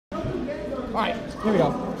Alright, here we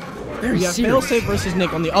go. Very We got serious. Failsafe versus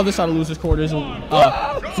Nick on the other side of loser's quarters.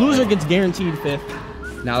 Loser gets guaranteed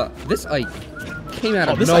 5th. Now, this Ike came out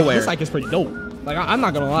of This nowhere. this Ike is pretty dope. Like, I'm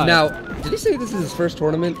not gonna lie. Now, did he say this is his first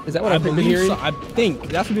tournament? Is that what I've been hearing? So. I think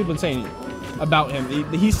that's what people have been saying about him.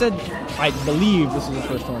 He said, I believe this is his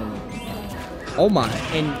first tournament. Oh my.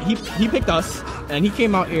 And he picked us, and he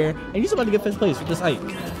came out here, and he's about to get 5th place with this Ike.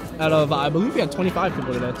 Out of, I believe he had 25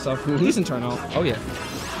 people today, so decent turnout. Oh yeah.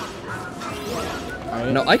 All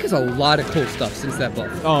right. No, Ike has a lot of cool stuff since that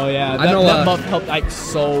buff. Oh yeah, that buff helped Ike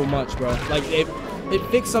so much, bro. Like, it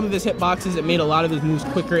fixed some of his hitboxes. It made a lot of his moves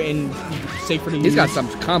quicker and safer to use. He's got some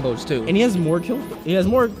combos too. And he has more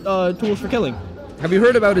tools for killing. Have you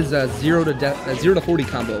heard about his 0 to 40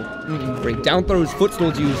 combo? Where he down throws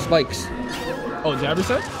footstools to use spikes. Oh, did I ever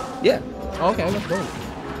say? Yeah. Oh, okay, let's go.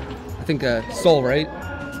 I think Soul, right?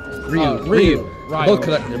 Ryu. Ryu. They're both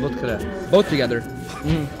correct. They're both correct. Both together.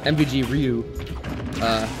 MVG Ryu.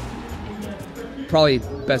 Probably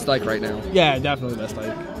best Ike right now. Yeah, definitely best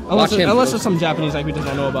Ike. Watch him, Unless there's some Japanese Ike we just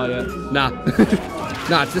don't know about yet. Nah.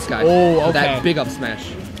 Nah, it's this guy. Oh, okay. With that big up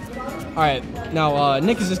smash. All right, now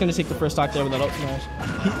Nick is just gonna take the first stock there with that up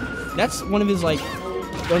smash. That's one of his one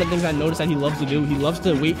of the things I noticed that he loves to do. He loves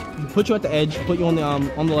to wait, put you at the edge, put you on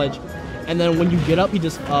the ledge, and then when you get up, he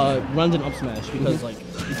just runs an up smash because like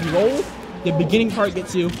if you roll, the beginning part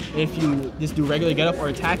gets you. If you just do regular get up or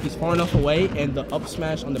attack, he's far enough away, and the up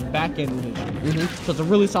smash on the back end will hit you. So it's a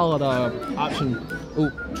really solid option.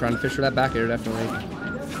 Ooh, trying to fish for that back air, definitely.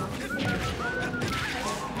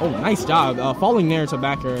 Oh, nice job. Falling there to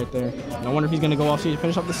back air right there. And I wonder if he's going to go off stage to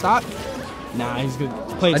finish up the stock. Nah, he's going to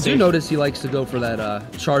play it safe. I do notice he likes to go for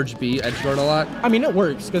that charge B edge guard a lot. I mean, it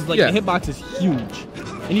works because the hitbox is huge.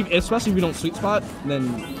 And especially if you don't sweet spot,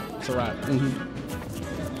 then it's a wrap.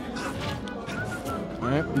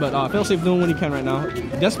 Alright, but Failsafe doing what he can right now.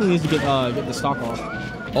 Desperately needs to get the stock off.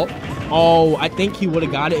 Oh, I think he would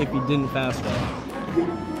have got it if he didn't fast though.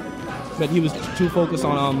 But he was too focused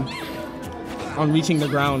on reaching the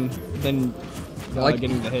ground than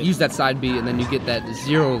getting the hit. Use that side B and then you get that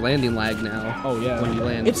 0 landing lag now. Oh yeah. When you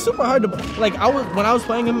land. It's super hard to when I was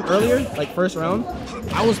playing him earlier, like first round,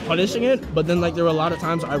 I was punishing it, but then there were a lot of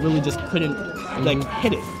times I really just couldn't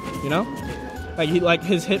hit it, you know? Like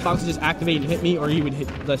his hitbox would just activate and hit me, or he would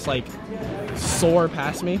just soar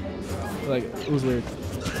past me. Like it was weird.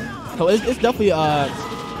 So it's definitely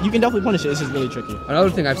you can definitely punish it. It's just really tricky. Another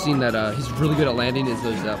thing I've seen that he's really good at landing is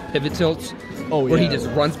those pivot tilts. Oh, yeah. Where he just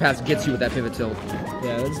runs past, gets you with that pivot tilt.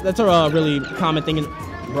 Yeah, that's a really common thing.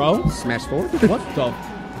 Bro, smash forward. What the?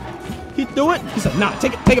 He threw it. He said, "Nah,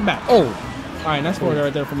 take it back." Oh, all right, nice forward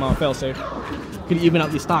right there from Failsafe. Could even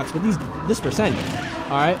out these stocks, but this percent.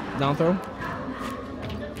 All right, down throw.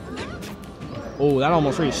 Oh, that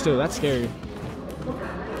almost reached too. That's scary.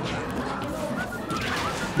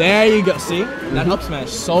 There you go. See? That up smash.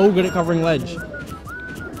 So good at covering ledge.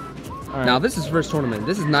 Right. Now, this is first tournament.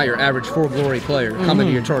 This is not your average 4 Glory player coming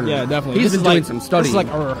to your tournament. Yeah, definitely. He's been doing some studying. This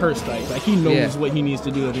is like a rehearsed Ike. Like, he knows what he needs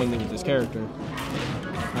to do to win with this character. All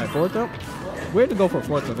right, forward throw. Weird to go for a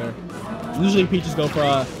forward throw there. Usually, Peaches go for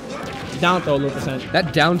a down throw, low percent.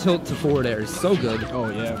 That down tilt to forward air is so good. Oh,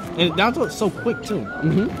 yeah. And down tilt is so quick, too.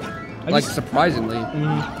 Surprisingly.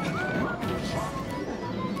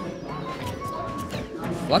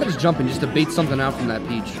 A lot of his jumping just to bait something out from that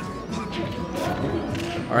Peach.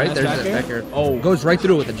 All right, there's that back air. Oh, goes right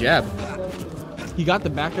through with a jab. He got the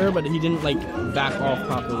back air, but he didn't back off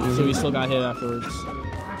properly, so he still got hit afterwards.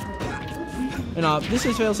 And this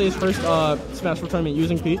is Failsafe's first Smash 4 tournament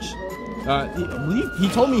using Peach. He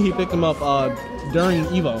told me he picked him up during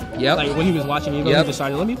Evo. Yep. Like when he was watching Evo, he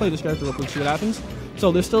decided, let me play this character real quick, see what happens.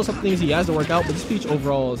 So there's still some things he has to work out, but this Peach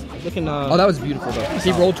overall is looking. Oh, that was beautiful though.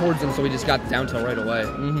 He rolled towards him, so he just got down tilt right away.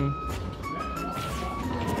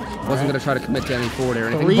 Wasn't gonna try to commit to any forward air or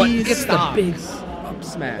anything, but he gets the big up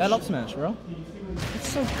smash. That up smash, bro. It's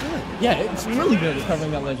so good. Yeah, it's really good at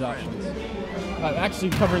covering that ledge options.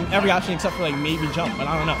 Actually covering every option except for maybe jump, but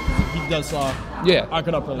I don't know. He does. Arc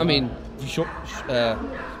it up really. I mean, if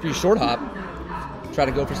you short hop, try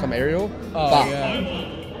to go for some aerial. Oh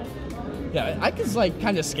yeah. Yeah, Ike is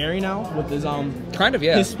kind of scary now with his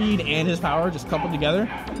his speed and his power just coupled together.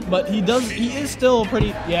 But he is still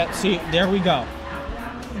pretty. Yeah, see, there we go.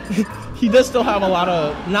 He does still have not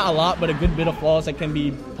a lot, but a good bit of flaws that can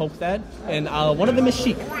be poked at. And one of them is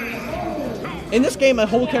Sheik. In this game, a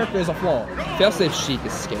whole character is a flaw. Failsafe Sheik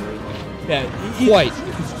is scary. Yeah,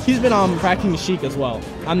 he's been practicing Sheik as well.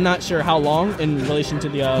 I'm not sure how long in relation to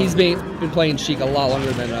the. He's been playing Sheik a lot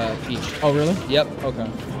longer than Peach. Oh really? Yep. Okay.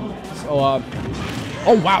 So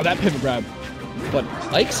oh wow, that pivot grab. But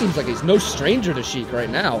Ike seems like he's no stranger to Sheik right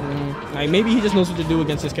now. Like, maybe he just knows what to do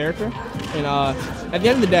against his character. And at the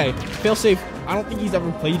end of the day, Failsafe, I don't think he's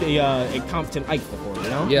ever played a competent Ike before, you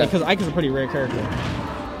know? Yeah. Because Ike is a pretty rare character.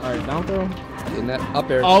 All right, down throw. In that up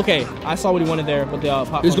air. Oh, okay. I saw what he wanted there with the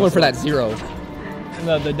pop. He was going for that 0.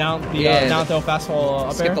 The down throw fast fall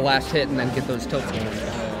up skip air. the last hit and then get those tilts going.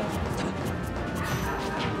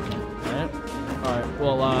 All right.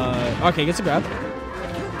 Well, okay, gets a grab.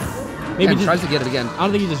 Maybe Tries to get it again. I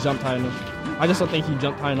don't think he just jumped high enough. I just don't think he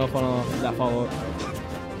jumped high enough on that follow-up.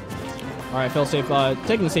 All right, Failsafe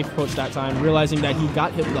taking the safe approach that time, realizing that he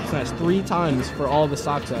got hit with the smash 3 times for all of the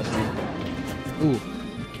stock sets. Ooh,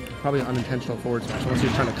 probably an unintentional forward smash unless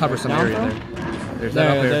you're trying to cover some area there. There's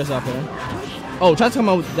that up air. There's up air. Oh, tried to come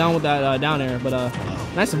out down with that down air, but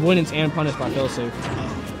nice avoidance and punish by Failsafe.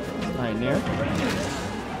 All right, Nair.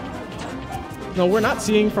 No, we're not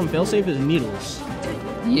seeing from Failsafe is needles.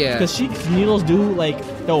 Yeah. Because Sheik's needles do like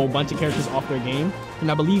throw a bunch of characters off their game, and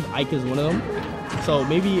I believe Ike is one of them. So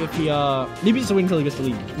maybe if he maybe just wait until he gets the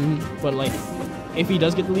lead. But like, if he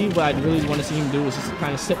does get the lead, what I'd really want to see him do is just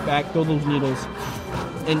kind of sit back, throw those needles,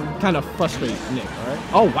 and kind of frustrate Nick. All right.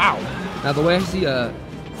 Oh wow. Now the way I see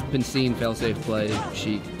been seeing Failsafe play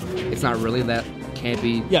Sheik, it's not really that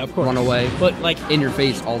campy. Yeah, of course. Run away. But like in your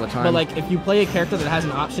face all the time. But like, if you play a character that has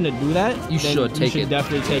an option to do that, you should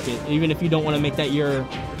definitely take it. Even if you don't want to make that your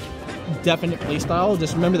definite play style,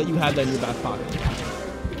 just remember that you have that in your back pocket.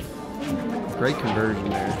 Great conversion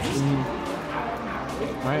there.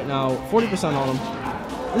 All right, now 40% on him.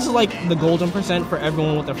 This is like the golden percent for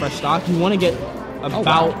everyone with a fresh stock. You want to get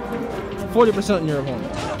about 40% in your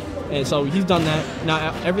opponent. And so he's done that.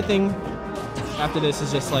 Now everything after this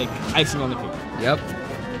is just like icing on the cake. Yep.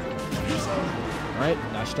 All right,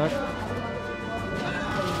 dash attack.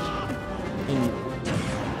 And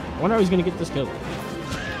I wonder how he's going to get this kill.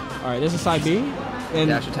 All right, there's a side B. And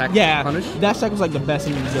dash attack. Yeah, punish. Dash attack was like the best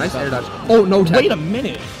thing. Nice air dodge. Oh, no tech. Wait a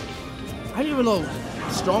minute. I didn't even know.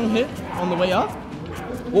 Strong hit on the way up.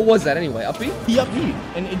 What was that anyway? Up B? He up B.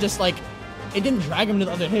 And it just like, it didn't drag him to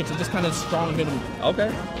the other hits. It just kind of strong hit him. Okay.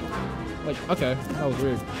 Like, okay, that was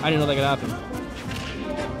weird. I didn't know that could happen.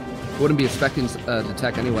 Wouldn't be expecting to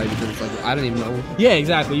tech anyway because it's like, I didn't even know. Yeah,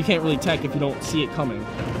 exactly. You can't really tech if you don't see it coming.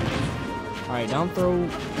 All right, down throw.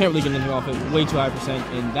 Can't really get anything off it. Way too high percent.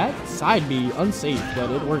 And that side B, unsafe,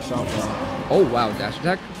 but it works out well. Oh, wow. Dash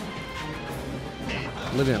attack.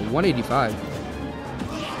 Living at 185.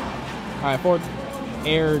 All right, forward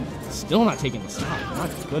air. Still not taking the stock. My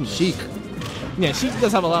goodness. Sheik. Yeah, Sheik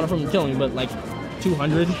does have a lot of room killing, but like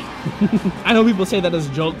 200. I know people say that as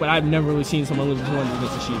a joke, but I've never really seen someone lose 200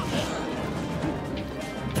 against a Sheik.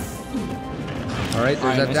 All right,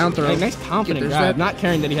 there's that down throw. Nice confident grab, not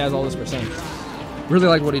caring that he has all this percent. Really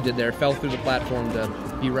like what he did there. Fell through the platform to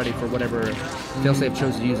be ready for whatever Failsafe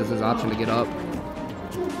chose to use as his option to get up.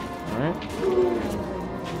 All right.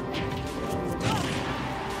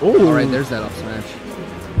 Ooh. All right, there's that up smash.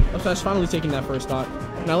 Up smash finally taking that first stock.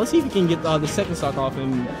 Now let's see if we can get the second stock off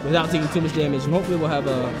him without taking too much damage, and hopefully we'll have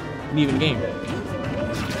an even game. All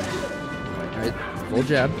right, full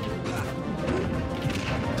jab.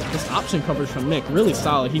 This option coverage from Nick, really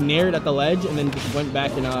solid. He nared at the ledge and then just went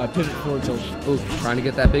back and pivot forward tilt. Ooh, trying to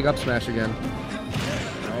get that big up smash again.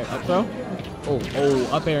 All right, up throw. Oh,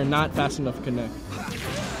 up air, not fast enough to connect.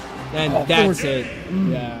 And that's it.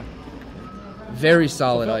 Yeah. Very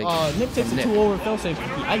solid Ike. Nick takes a 2 over Failsafe with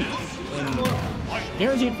the Ike. And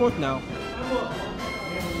guaranteed fourth now.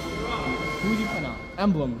 Who's he put out?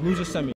 Emblem, loser semi.